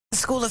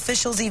School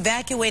officials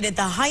evacuated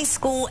the high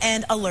school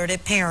and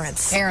alerted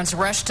parents. Parents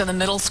rushed to the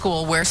middle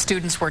school where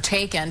students were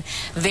taken.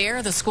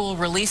 There, the school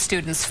released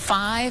students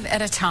 5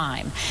 at a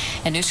time.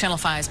 And News Channel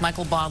 5's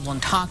Michael Baldwin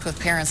talked with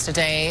parents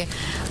today.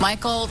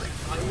 Michael,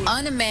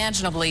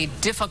 unimaginably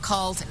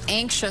difficult,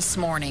 anxious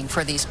morning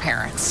for these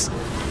parents.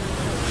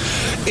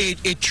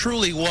 It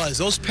truly was.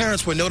 Those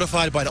parents were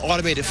notified by an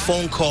automated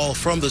phone call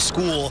from the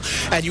school,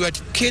 and you had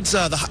kids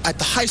at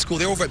the high school.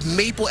 They were over at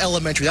Maple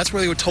Elementary. That's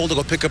where they were told to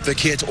go pick up their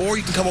kids, or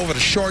you can come over to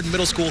Chardon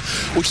Middle School,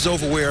 which is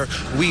over where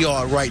we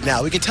are right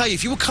now. We can tell you,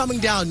 if you were coming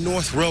down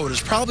North Road,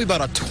 it's probably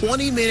about a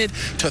 20-minute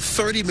to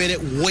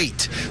 30-minute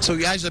wait. So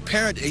as a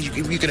parent,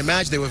 you can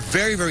imagine they were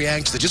very, very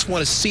anxious. They just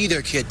want to see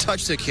their kid,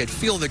 touch their kid,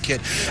 feel their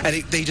kid,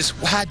 and they just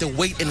had to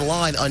wait in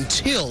line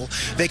until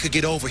they could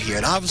get over here.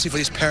 And obviously for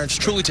these parents,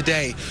 truly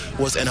today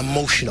was an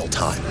emotional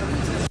time.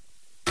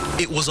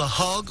 It was a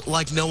hug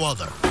like no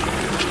other.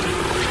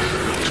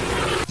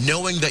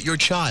 Knowing that your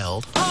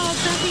child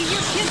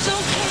your kid's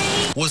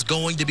okay. was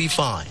going to be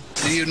fine.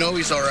 Do you know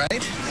he's all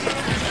right?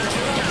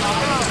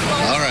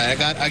 All right,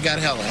 I got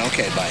Helen.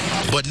 Okay, bye.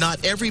 But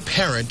not every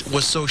parent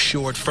was so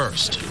sure at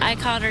first. I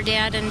called her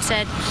dad and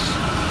said,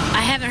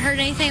 I haven't heard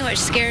anything, which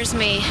scares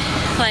me,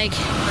 like,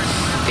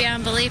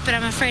 beyond belief, but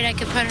I'm afraid I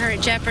could put her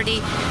at jeopardy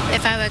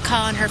if I would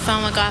call and her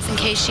phone would go off in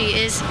case she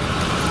is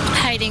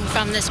hiding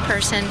from this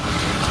person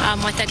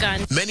with a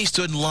gun. Many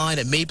stood in line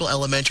at Maple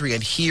Elementary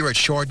and here at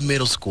Chardon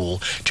Middle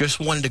School, just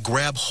wanted to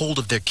grab hold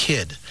of their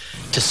kid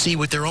to see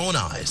with their own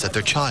eyes that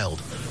their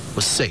child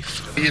was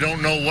safe. You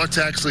don't know what's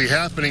actually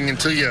happening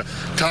until you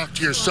talk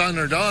to your son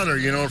or daughter,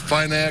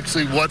 find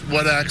actually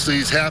what actually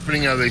is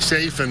happening. Are they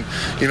safe? And,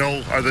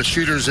 are the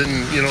shooters in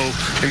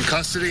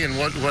custody, and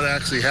what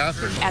actually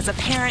happened? As a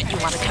parent, you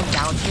want to come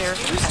down here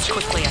as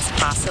quickly as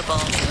possible,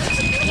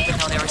 even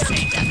though they were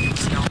saying that there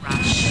was no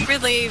rush.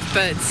 Relieved,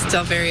 but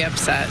still very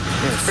upset.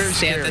 It's very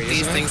scary that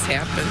these things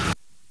happen.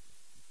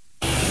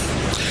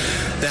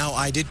 Now,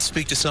 I did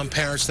speak to some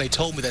parents. They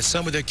told me that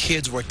some of their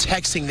kids were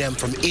texting them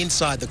from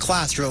inside the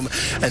classroom,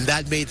 and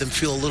that made them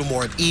feel a little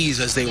more at ease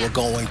as they were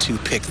going to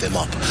pick them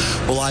up.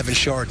 Well, live in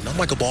Chardon, I'm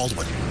Michael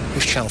Baldwin,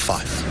 News Channel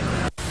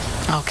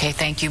 5. Okay,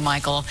 thank you,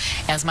 Michael.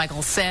 As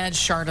Michael said,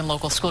 Chardon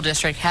Local School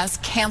District has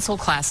canceled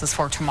classes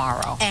for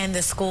tomorrow. And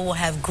the school will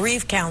have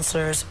grief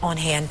counselors on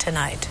hand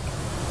tonight.